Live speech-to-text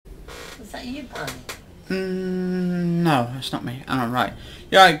Is that you, Barney? No, it's not me. I'm right.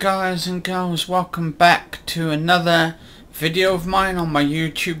 Yeah, guys and girls, welcome back to another video of mine on my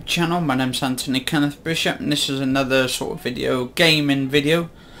YouTube channel. My name's anthonykennethbishop, and this is another sort of gaming video.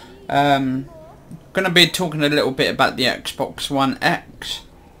 Gonna be talking a little bit about the Xbox One X.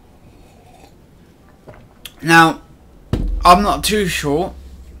 Now, I'm not too sure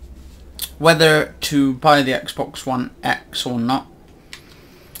whether to buy the Xbox One X or not,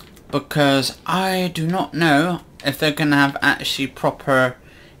 because I do not know if they're going to have actually proper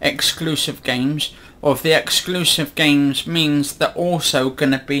exclusive games, or if the exclusive games means they're also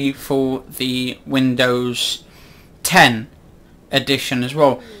going to be for the Windows 10 edition as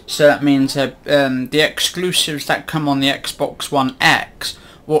well. So that means that the exclusives that come on the Xbox One X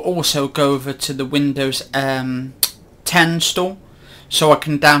will also go over to the Windows 10 store, so I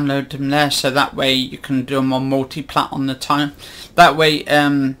can download them there, so that way you can do them on multi-plat on the time. That way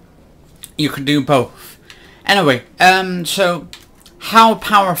you can do both. Anyway, so how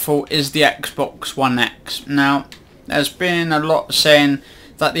powerful is the Xbox One X? Now, there's been a lot saying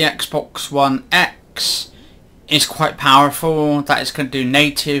that the Xbox One X is quite powerful, that it's going to do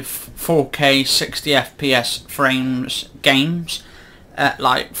native 4K 60 FPS frames games at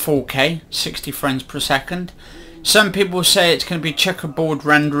like 4K 60 frames per second. Some people say it's going to be checkerboard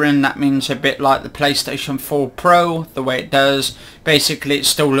rendering. That means a bit like the PlayStation 4 Pro, the way it does. Basically it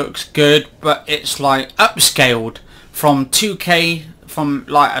still looks good, but it's like upscaled from 2K, from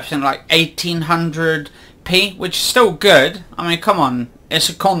like I think like 1800p, which is still good. I mean, come on, it's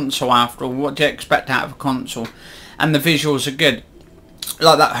a console after all. What do you expect out of a console? And the visuals are good.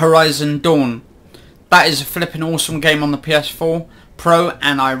 Like that Horizon Dawn, that is a flipping awesome game on the PS4 Pro,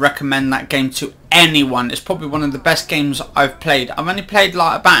 and I recommend that game to anyone. It's probably one of the best games I've played. I've only played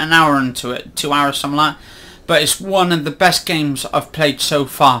like about an hour into it, 2 hours, something like that, but it's one of the best games I've played so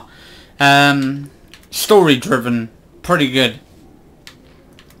far. Story driven, pretty good.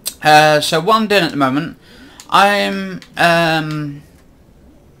 So what I'm doing at the moment, I'm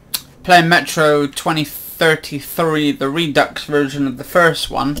playing Metro 2033, the Redux version of the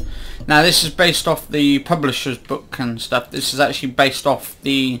first one. Now this is based off the publisher's book and stuff. This is actually based off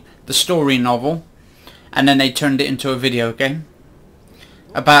the story novel, and then they turned it into a video game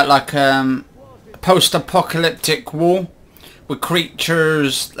about like a post-apocalyptic war with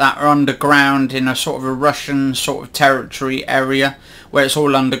creatures that are underground in a sort of a Russian sort of territory area where it's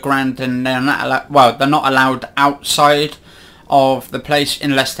all underground, and they're not allowed, well, they're not allowed outside of the place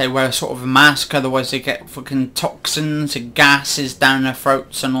unless they wear sort of a mask, otherwise they get fucking toxins and gases down their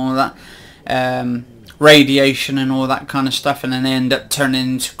throats and all that, radiation and all that kind of stuff, and then they end up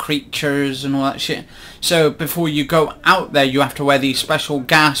turning into creatures and all that shit. So before you go out there you have to wear these special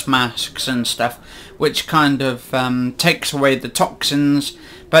gas masks and stuff, which kind of takes away the toxins,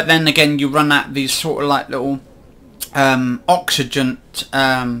 but then again you run out these sort of like little oxygen,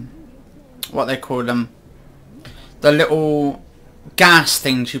 what they call them, the little gas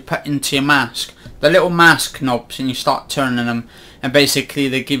things you put into your mask, the little mask knobs, and you start turning them, and basically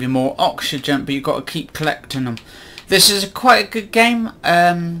they give you more oxygen, but you've got to keep collecting them. This is quite a good game.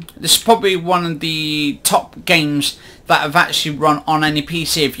 This is probably one of the top games that have actually run on any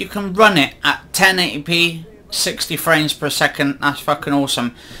PC. If you can run it at 1080p 60 frames per second, that's fucking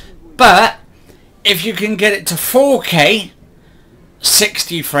awesome. But if you can get it to 4K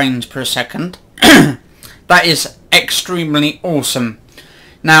 60 frames per second, that is extremely awesome.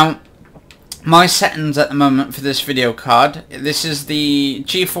 Now, my settings at the moment for this video card, this is the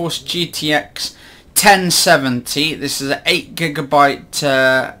GeForce GTX 1070. This is an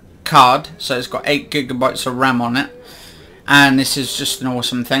 8GB card, so it's got 8GB of RAM on it, and this is just an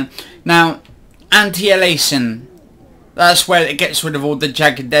awesome thing. Now, anti-aliasing, that's where it gets rid of all the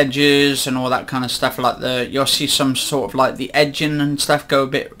jagged edges and all that kind of stuff. Like you'll see some sort of like the edging and stuff go a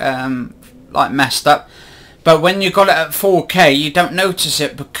bit like messed up. But when you got it at 4K, you don't notice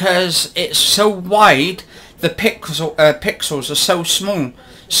it because it's so wide. The pixels are so small,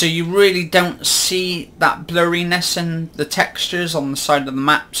 so you really don't see that blurriness and the textures on the side of the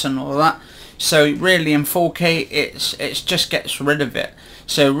maps and all that. So really in 4K, it just gets rid of it.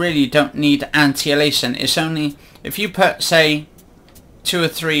 So really you don't need anti-aliasing. It's only if you put, say, 2 or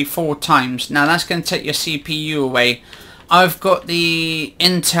 3, 4 times. Now that's going to take your CPU away. I've got the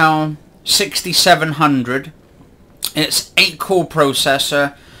Intel 6700. It's 8-core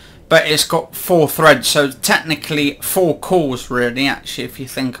processor, but it's got 4 threads, so technically 4 cores really, actually, if you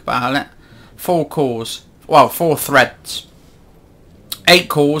think about it. 4 cores, well, 4 threads. 8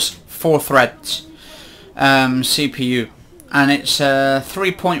 cores, 4 threads CPU, and it's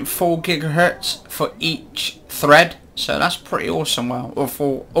 3.4 gigahertz for each thread, so that's pretty awesome. Well, or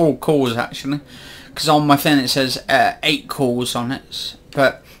for all cores actually, because on my thing it says 8 cores on it,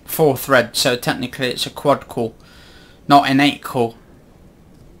 but 4 threads, so technically it's a quad core, not an 8 core,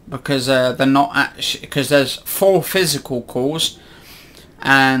 because they're not actually, because there's 4 physical cores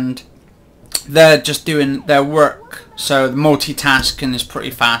and they're just doing their work, so the multitasking is pretty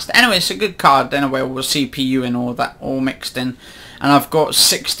fast. Anyway, it's a good card anyway, with CPU and all that all mixed in. And I've got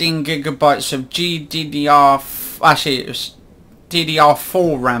 16 gigabytes of GDDR, actually it was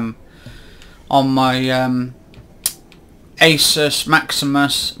DDR4 RAM on my Asus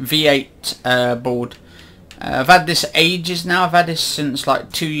Maximus V8 board. I've had this ages now. I've had this since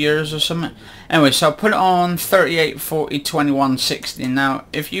like 2 years or something. Anyway, so I'll put it on 38, 40, 21, 60. Now,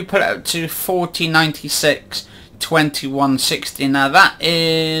 if you put it up to 40, 96, 21, 60, now that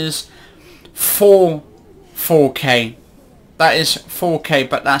is 4K. That is 4K,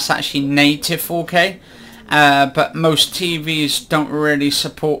 but that's actually native 4K. But most TVs don't really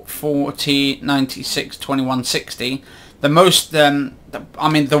support 40, 96, 21, 60. The most, I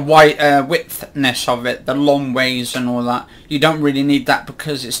mean the wide widthness of it, the long ways and all that, you don't really need that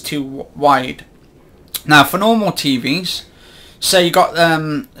because it's too wide. Now for normal TVs, say you got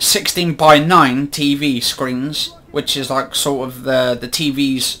 16 by 9 TV screens, which is like sort of the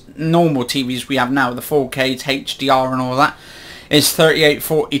TVs, normal TVs we have now, the 4K, HDR and all that, is 38,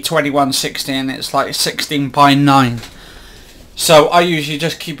 40, 21, 60, and it's like 16 by 9. So I usually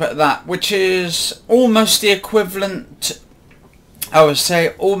just keep it at that, which is almost the equivalent, I would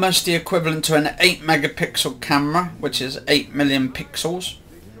say, almost the equivalent to an 8 megapixel camera, which is 8 million pixels.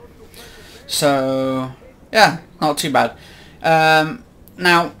 So yeah, not too bad.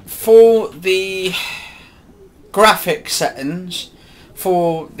 Now for the graphic settings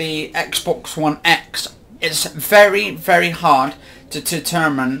for the Xbox One X, it's very, very hard to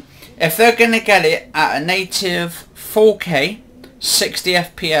determine if they're going to get it at a native 4K 60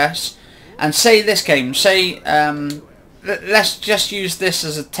 FPS, and say this game, say let's just use this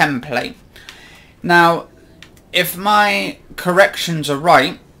as a template. Now if my corrections are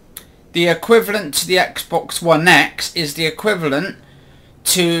right, the equivalent to the Xbox One X is the equivalent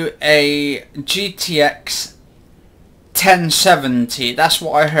to a GTX 1070. That's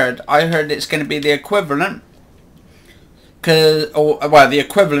what I heard. I heard it's going to be the equivalent, the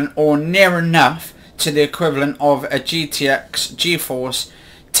equivalent or near enough to the equivalent of a GTX GeForce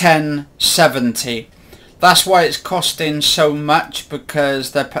 1070. That's why it's costing so much,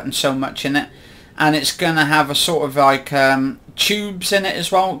 because they're putting so much in it, and it's going to have a sort of like tubes in it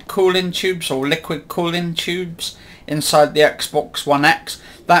as well, cooling tubes or liquid cooling tubes inside the Xbox One X.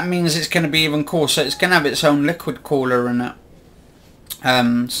 That means it's going to be even cooler, so it's going to have its own liquid cooler in it,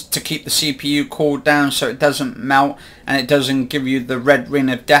 to keep the CPU cooled down so it doesn't melt and it doesn't give you the red ring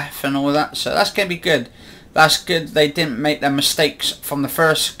of death and all that. So that's going to be good. That's good they didn't make their mistakes from the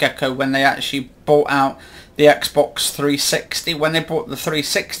first get-go when they actually bought out the Xbox 360. When they brought the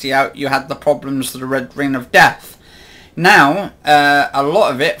 360 out, you had the problems of the red ring of death. Now a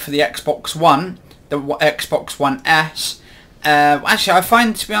lot of it for the Xbox One, the Xbox One S, actually I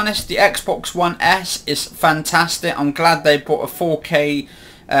find, to be honest, the Xbox One S is fantastic. I'm glad they put a 4K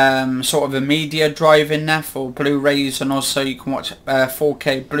sort of a media drive in there for Blu-rays, and also you can watch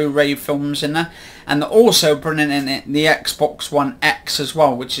 4K Blu-ray films in there, and they're also bringing in the Xbox One X as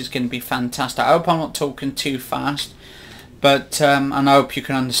well, which is going to be fantastic. I hope I'm not talking too fast, but and I hope you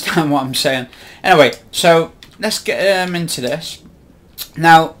can understand what I'm saying. Anyway, so let's get into this.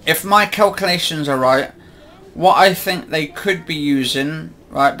 Now if my calculations are right, what I think they could be using,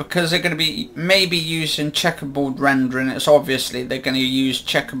 right, because they're going to be maybe using checkerboard rendering, it's obviously they're going to use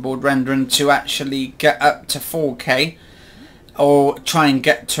checkerboard rendering to actually get up to 4K, or try and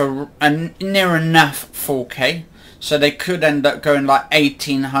get to near enough 4K, so they could end up going like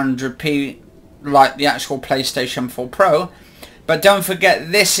 1800p like the actual PlayStation 4 Pro. But don't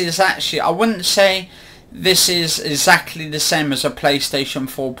forget, this is actually, I wouldn't say this is exactly the same as a PlayStation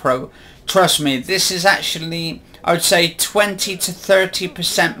 4 Pro. Trust me, this is actually, I would say, 20 to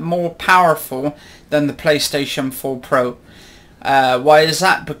 30% more powerful than the PlayStation 4 Pro. Why is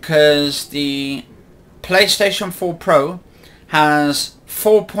that? Because the PlayStation 4 Pro has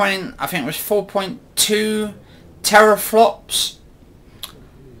I think it was 4.2 teraflops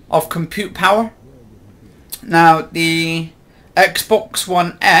of compute power. Now the Xbox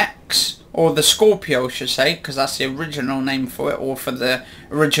One X, or the Scorpio, I should say, because that's the original name for it, or for the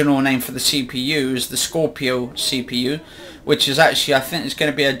original name for the CPU is the Scorpio CPU, which is actually, I think it's going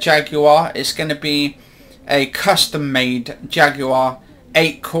to be a Jaguar. It's going to be a custom-made Jaguar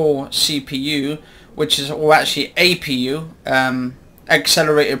 8-core CPU, which is, or actually APU,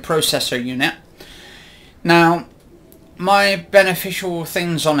 accelerated processor unit. Now my beneficial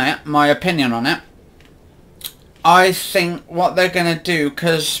things on it, my opinion on it, I think what they're going to do,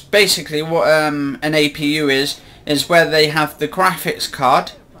 because basically what an APU is where they have the graphics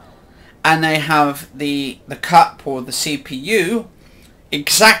card and they have the cup or the CPU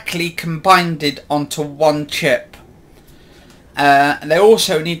exactly combined onto one chip. They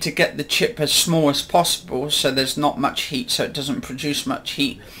also need to get the chip as small as possible so there's not much heat, so it doesn't produce much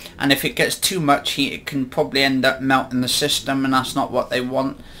heat, and if it gets too much heat it can probably end up melting the system, and that's not what they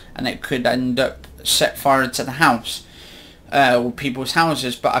want, and it could end up set fire to the house or people's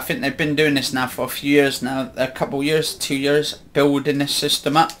houses. But I think they've been doing this now for a few years now, a couple years, 2 years, building this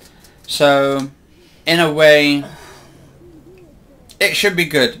system up, so in a way it should be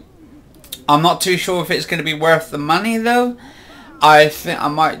good. I'm not too sure if it's going to be worth the money though. I think I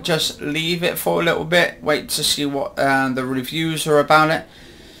might just leave it for a little bit, wait to see what the reviews are about it.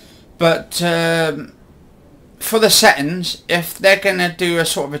 But for the settings, if they're going to do a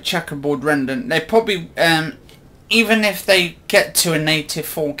sort of a checkerboard rendering, they probably, even if they get to a native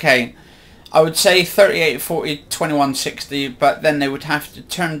 4K, I would say 3840, 2160, but then they would have to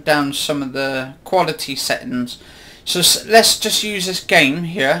turn down some of the quality settings. So let's just use this game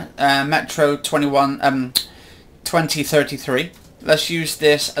here, Metro 2033. Let's use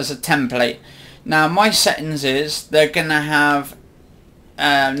this as a template. Now my settings is they're gonna have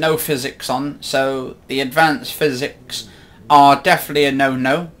no physics on, so the advanced physics are definitely a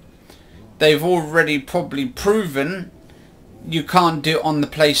no-no. They've already probably proven you can't do it on the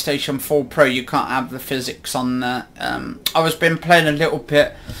PlayStation 4 Pro. You can't have the physics on there. I was been playing a little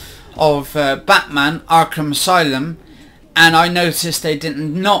bit of Batman Arkham Asylum, and I noticed they did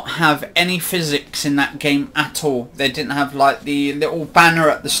not have any physics in that game at all. They didn't have like the little banner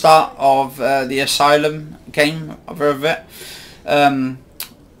at the start of the Asylum game of it,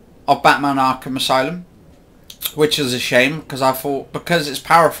 of Batman Arkham Asylum, which is a shame, because I thought because it's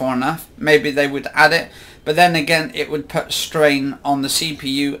powerful enough maybe they would add it, but then again it would put strain on the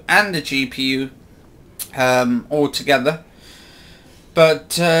CPU and the GPU altogether.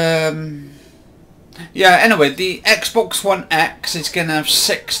 But yeah, anyway, the Xbox One X is going to have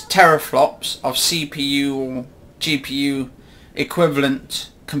 6 teraflops of CPU or GPU equivalent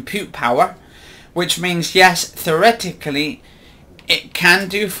compute power, which means yes, theoretically it can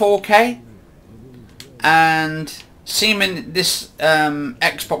do 4K, and seeming this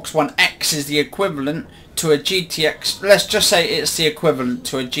Xbox One X is the equivalent to a GTX, let's just say it's the equivalent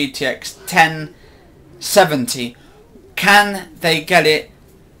to a GTX 1070. Can they get it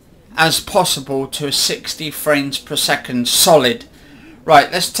as possible to 60 frames per second solid?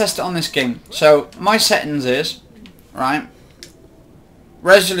 Right, let's test it on this game. So my settings is, right,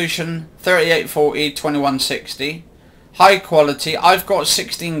 resolution 3840, 2160, high quality. I've got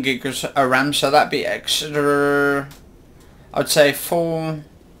 16 gigs of RAM, so that'd be extra, I'd say 4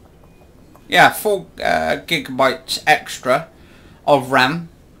 gigabytes extra of RAM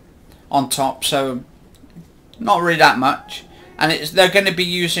on top, so not really that much. And they're going to be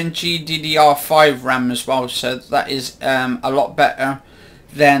using GDDR5 RAM as well, so that is a lot better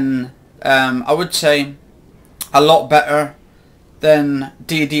than, I would say, a lot better than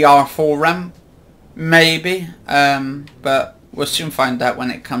DDR4 RAM, maybe, but we'll soon find out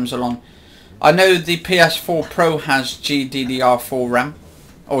when it comes along. I know the PS4 Pro has GDDR4 RAM,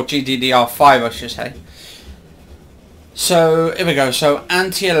 or GDDR5 I should say. So here we go, so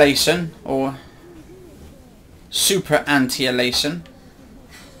anti-aliasing, or super anti-aliasing,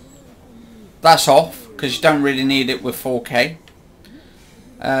 that's off because you don't really need it with 4K.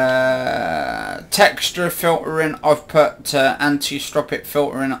 Texture filtering, I've put anti-stropic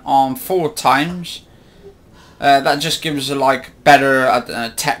filtering on 4 times. That just gives a like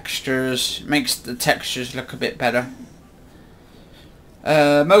better textures, makes the textures look a bit better.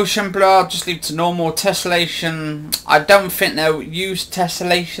 Motion blur, I'll just leave to normal. Tessellation, I don't think they'll use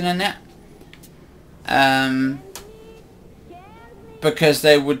tessellation in it. Because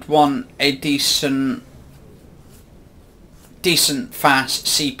they would want a decent fast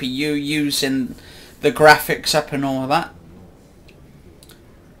CPU using the graphics up and all of that.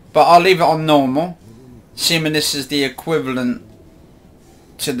 But I'll leave it on normal, assuming this is the equivalent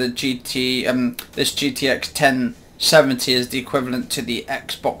to the this GTX 1070 is the equivalent to the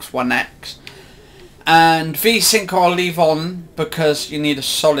Xbox One X. And VSync I'll leave on because you need a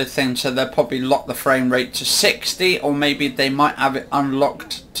solid thing, so they'll probably lock the frame rate to 60, or maybe they might have it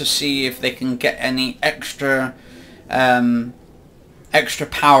unlocked to see if they can get any extra extra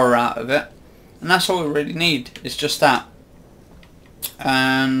power out of it. And that's all we really need, is just that.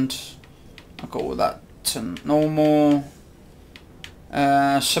 And I've got all that to normal.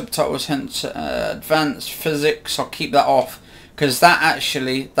 Subtitles, hence advanced physics. I'll keep that off because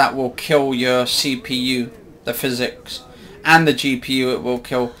that will kill your CPU, the physics, and the GPU. It will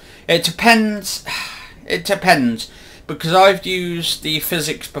kill. It depends. It depends because I've used the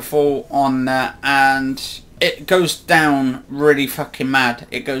physics before on there and it goes down really fucking mad.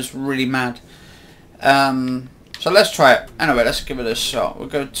 It goes really mad. So let's try it. Anyway, let's give it a shot. We'll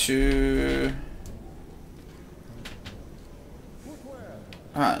go to...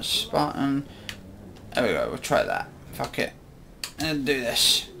 Alright, Spartan. There we go, we'll try that. Fuck it. And do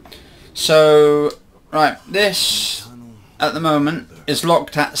this. So, right, this at the moment is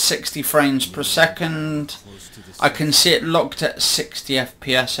locked at 60 frames per second. I can see it locked at 60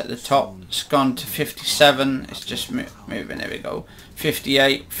 FPS at the top. It's gone to 57. It's just moving. There we go.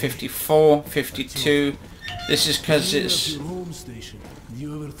 58, 54, 52. This is because it's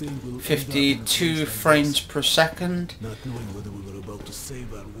 52 frames per second.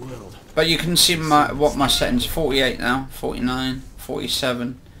 But you can see what my settings. 48 now, 49,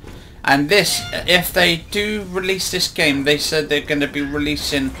 47. And this, if they do release this game, they said they're going to be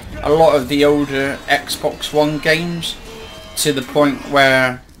releasing a lot of the older Xbox One games to the point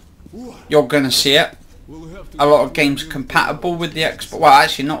where you're going to see it. A lot of games compatible with the Xbox. Well,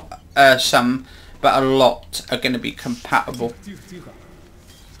 actually not some, but a lot are going to be compatible.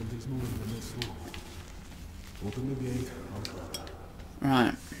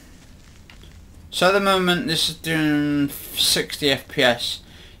 Right. So at the moment this is doing 60 FPS.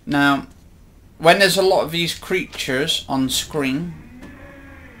 Now, when there's a lot of these creatures on screen,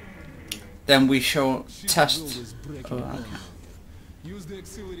 then we shall test. Oh, okay. Use the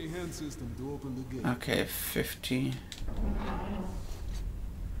auxiliary hand system to open the gate. Okay, 50.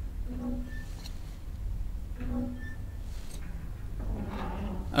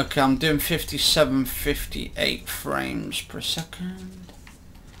 Okay, I'm doing 57, 58 frames per second.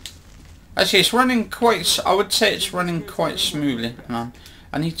 Actually, it's running quite. I would say it's running quite smoothly.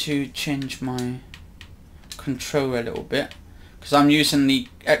 I need to change my controller a little bit because I'm using the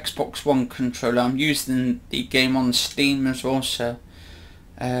Xbox One controller. I'm using the game on Steam as well, so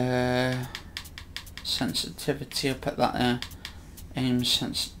sensitivity, I'll put that there. Aim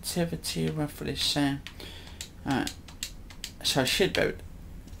sensitivity, roughly the same. Alright, so I should be able to,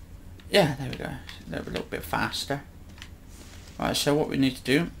 yeah, there we go, a little bit faster. Right, so what we need to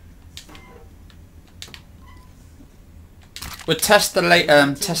do, we'll test the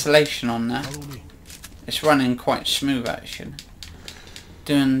tessellation on there. It's running quite smooth actually.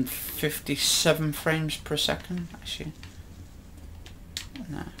 Doing 57 frames per second actually.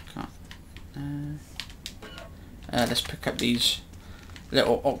 No, I can't. Let's pick up these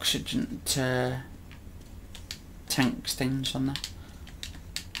little oxygen tanks things on there.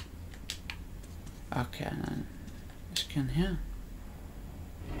 Okay, and then let's get in here.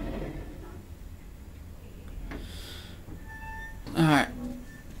 Alright.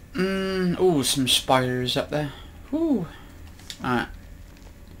 Oh, some spiders up there. Ooh. Alright.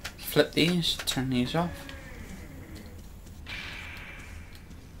 Flip these, turn these off.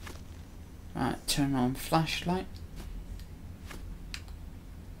 Alright, turn on flashlight.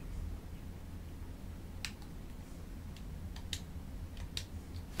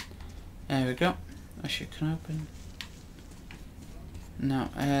 There we go. I should can open. No,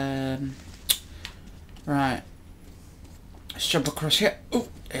 right. Let's jump across here. Oh,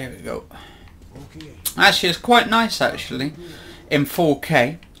 there we go. Actually, it's quite nice actually. In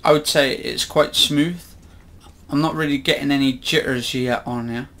 4K, I would say it's quite smooth. I'm not really getting any jitters yet on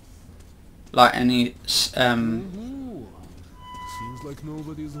here. Like any seems like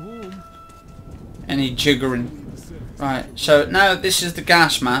nobody's home. Any jiggering. Right, so now this is the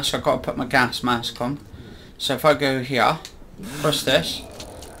gas mask. I've got to put my gas mask on. So if I go here, press this.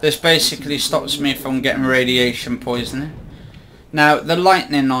 This basically stops me from getting radiation poisoning. Now the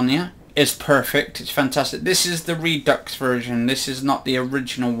lightning on here is perfect. It's fantastic. This is the Redux version. This is not the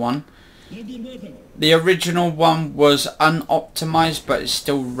original one. The original one was unoptimized, but it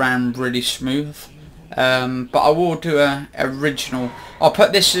still ran really smooth. But I will do a original. I'll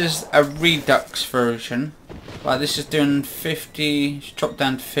put this as a Redux version. Right, this is doing 50. It's dropped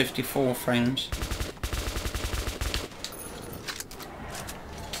down to 54 frames.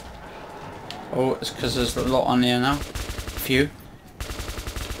 Oh, it's because there's a lot on here now. Few.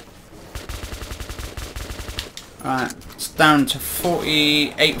 Right, it's down to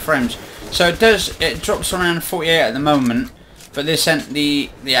 48 frames. So it drops around 48 at the moment, but this ain't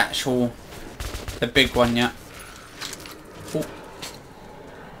the actual, the big one yet. Oh.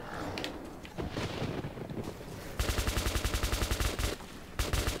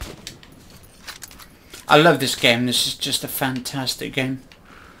 I love this game. This is just a fantastic game.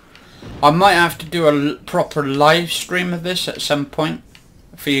 I might have to do a proper live stream of this at some point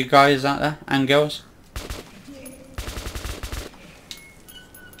for you guys out there and girls.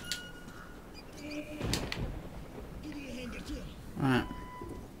 Right.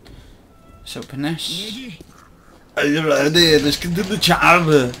 Let's open this. Are you ready? Let's get to the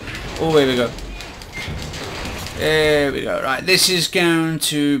channel. Oh, here we go. There we go. Right, this is going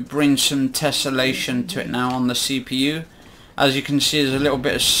to bring some tessellation to it now on the CPU. As you can see, there's a little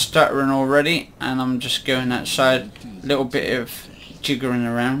bit of stuttering already, and I'm just going outside, a little bit of jiggering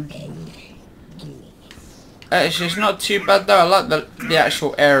around. Actually, it's not too bad though. I like the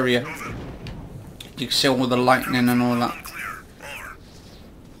actual area. You can see all the lightning and all that.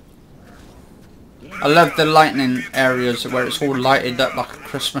 I love the lightning areas where it's all lighted up like a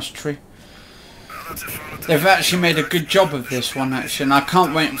Christmas tree. They've actually made a good job of this one actually, and I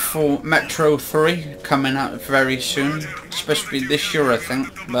can't wait for Metro 3 coming out very soon. It's supposed to be this year I think,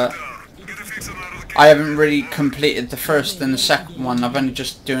 but I haven't really completed the first and the second one. I've only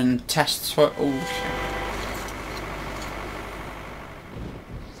just doing tests for it. Oh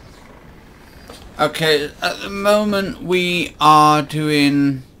shit. Okay, at the moment we are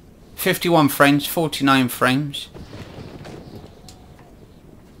doing 51 frames, 49 frames.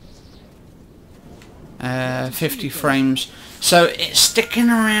 50 frames. So it's sticking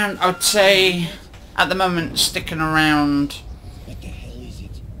around, I would say, at the moment, sticking around.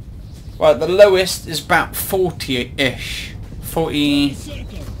 Well, the lowest is about 40-ish. 40,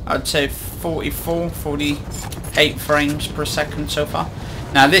 I'd say 44, 48 frames per second so far.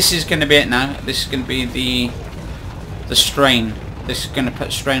 Now this is going to be it now. This is going to be the strain. This is going to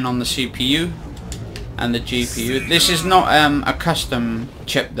put strain on the CPU and the GPU. This is not a custom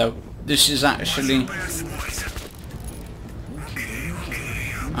chip though. This is actually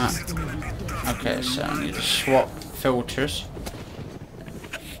okay, so I need to swap filters.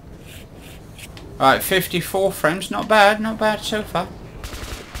 Alright, 54 frames, not bad so far.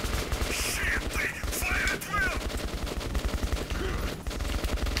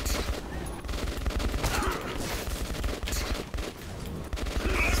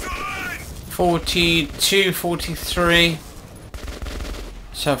 (42, 43).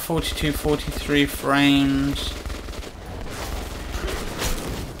 So 42, 43 frames.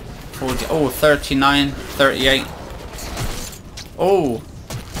 40, oh, 39, 38. Oh,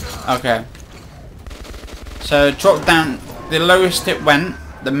 okay. So drop down, the lowest it went,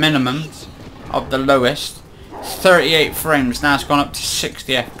 the minimum of the lowest, 38 frames. Now it's gone up to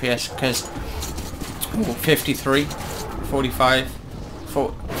 60 FPS because 53, 45,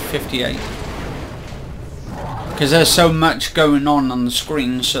 58. Because there's so much going on the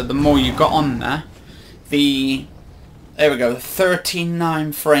screen, so the more you got on there, there we go,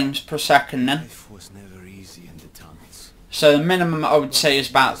 39 frames per second then. So the minimum I would say is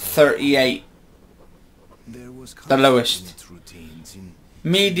about 38, the lowest.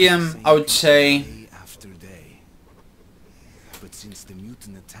 Medium I would say,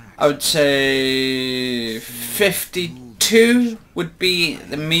 I would say 52 would be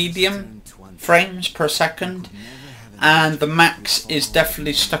the medium frames per second, and the max is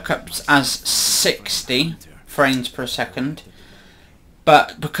definitely stuck up as 60 frames per second.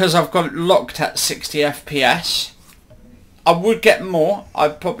 But because I've got it locked at 60 FPS, I would get more.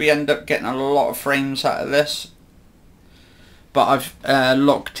 I'd probably end up getting a lot of frames out of this, but I've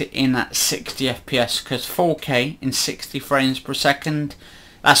locked it in at 60 FPS because 4K in 60 frames per second,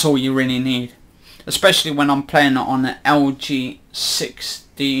 that's all you really need. Especially when I'm playing it on an LG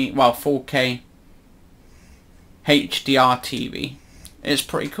 60, well 4K HDR TV. It's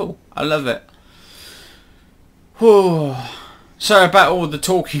pretty cool. I love it. Whew. Sorry about all the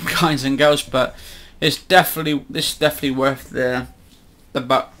talking, guys and girls, but this is definitely worth the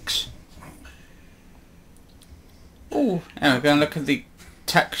bucks. Oh, yeah, we're going to look at the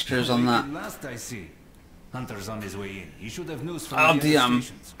textures on that. Hunter's on his way in. He should have news from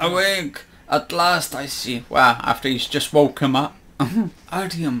Artyom, awake! At last I see. Wow, after he's just woke him up.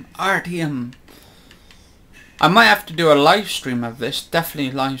 Artyom. I might have to do a live stream of this.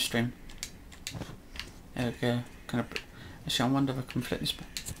 Definitely live stream. There we go. Actually, I wonder if I can flip this back.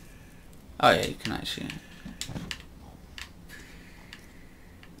 Oh yeah, you can actually.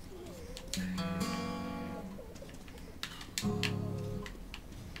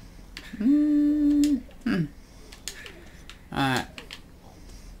 Alright.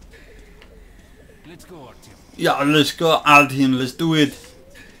 Let's go, Artyom. Yeah, let's go, Artyom. Let's do it.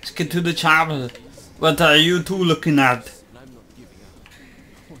 Let's get to the chapel. What are you two looking at?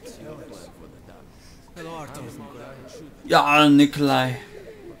 Yeah, Nikolai.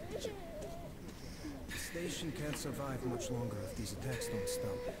 mission can't survive much longer if these attacks don't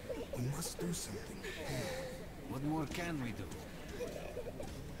stop. We must do something. What more can we do?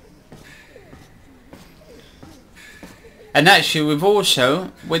 And actually, we've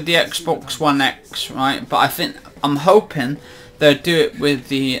also, with the Xbox One X, right, but I'm hoping they'll do it with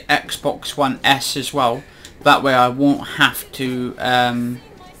the Xbox One S as well. That way I won't have to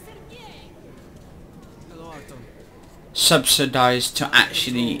subsidize to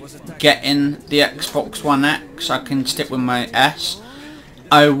actually get in the Xbox One X. I can stick with my S.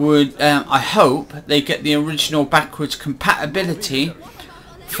 I hope they get the original backwards compatibility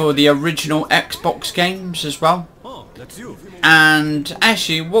for the original Xbox games as well. And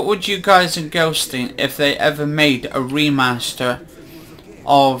actually, what would you guys and girls think if they ever made a remaster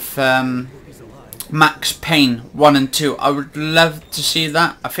of Max Payne 1 and 2? I would love to see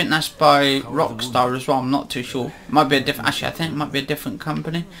that. I think that's by Rockstar as well. I'm not too sure. It might be a different. Actually, I think it might be a different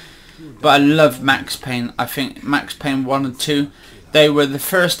company. But I love Max Payne. I think Max Payne 1 and 2, they were the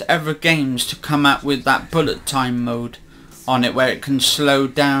first ever games to come out with that bullet time mode on it, where it can slow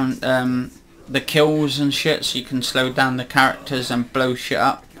down the kills and shit, so you can slow down the characters and blow shit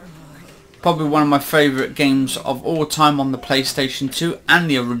up. Probably one of my favourite games of all time on the PlayStation 2 and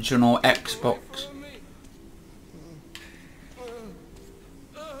the original Xbox.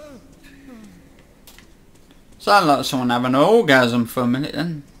 Sound like someone having an orgasm for a minute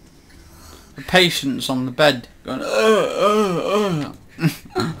then. The patient's on the bed going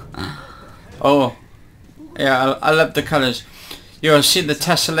Oh, yeah, I love the colours. You'll see the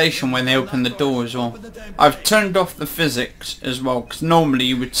tessellation when they open the door as well. I've turned off the physics as well, because normally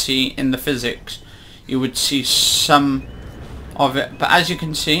you would see in the physics, you would see some of it. But as you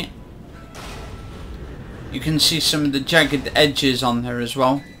can see some of the jagged edges on there as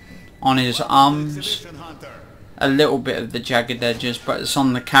well. On his arms. A little bit of the jagged edges, but it's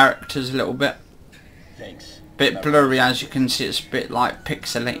on the characters a little bit. Bit blurry, as you can see, it's a bit like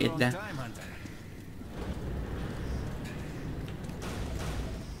pixelated there.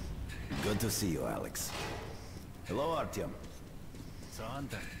 Good to see you, Alex. Hello, Artyom.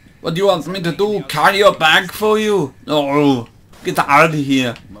 What do you want me to do? Carry your bag for you? No, get out of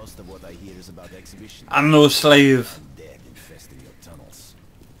here. Most of what I hear is about the exhibition. I'm no slave. Dead infesting your tunnels.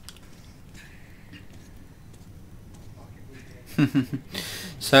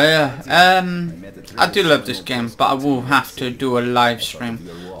 So yeah, I do love this game, but I will have to do a live stream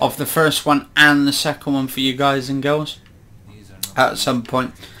of the first one and the second one for you guys and girls at some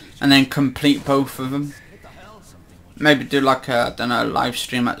point, and then complete both of them. Maybe do like a, I don't know, live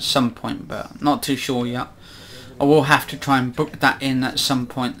stream at some point, but not too sure yet. I will have to try and book that in at some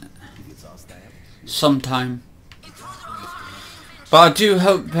point, sometime. But I do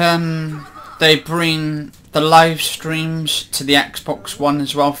hope they bring the live streams to the Xbox One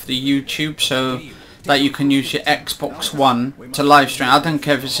as well for the YouTube, so that you can use your Xbox One to live stream. I don't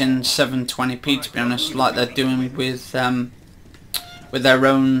care if it's in 720p, to be honest, like they're doing with their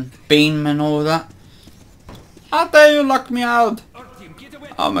own beam and all that. How dare you lock me out?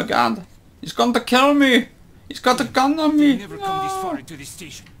 Oh my god, he's going to kill me. He's got a gun on me. No.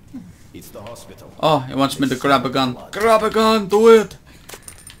 It's the hospital. Oh, he wants me to grab a gun. Grab a gun, do it.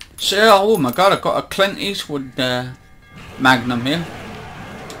 So, oh my god, I've got a Clint Eastwood Magnum here.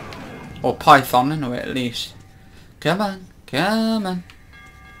 Or Python anyway, at least. Come on, come on.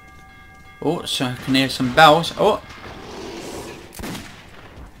 Oh, so I can hear some bells. Oh.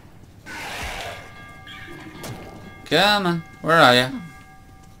 Come on, where are you?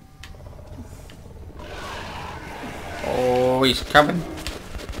 Oh, he's coming.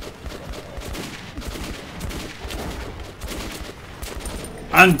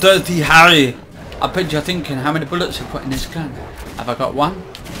 And Dirty Harry. I bet you're thinking, how many bullets have I put in this gun? Have I got one?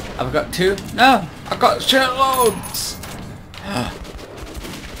 Have I got two? No, I've got shitloads.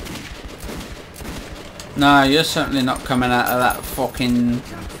 No, you're certainly not coming out of that fucking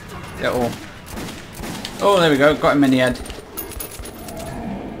little... Oh, there we go, got him in the head.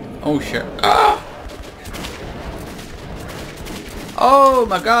 Oh shit. Ah! Oh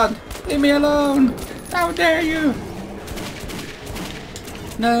my god, leave me alone. How dare you?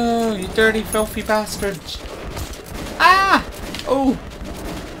 No, you dirty, filthy bastards. Ah! Oh!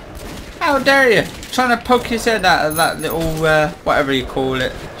 How dare you? Trying to poke his head out of that little, whatever you call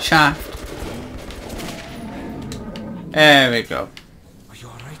it, shaft. There we go. Are you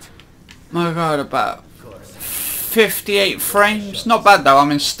alright? My god, about 58 frames. Not bad though, I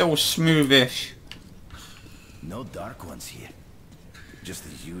mean, still smoothish. No dark ones here. Just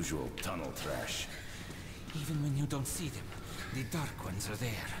the usual tunnel trash. Even when you don't see them, the dark ones are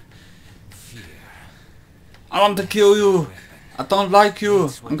there. Fear. I want to kill you. I don't like you.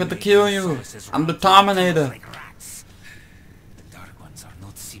 I'm gonna kill you. I'm the Terminator. Like rats. The Dark Ones are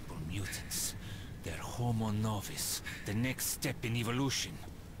not simple mutants. They're Homo Novus, the next step in evolution.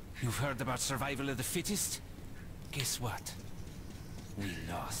 You've heard about survival of the fittest? Guess what? We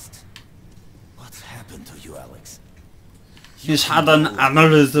lost. What's happened to you, Alex? He's had an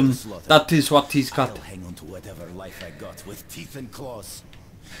aneurysm. That is what he's got. I'll hang on to whatever life I got with teeth and claws.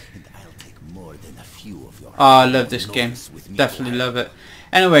 And I'll take more than a few of your... Oh, I love this game. Definitely love it.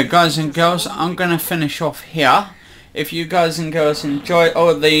 Anyway, guys and girls, I'm going to finish off here. If you guys and girls enjoy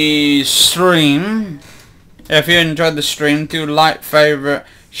the stream, if you enjoyed the stream, do like, favourite,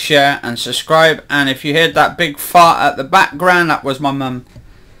 share and subscribe. And if you heard that big fart at the background, that was my mum.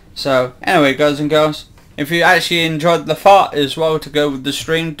 So, anyway, guys and girls, if you actually enjoyed the fart as well to go with the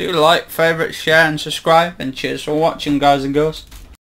stream, do like, favourite, share and subscribe. And cheers for watching, guys and girls.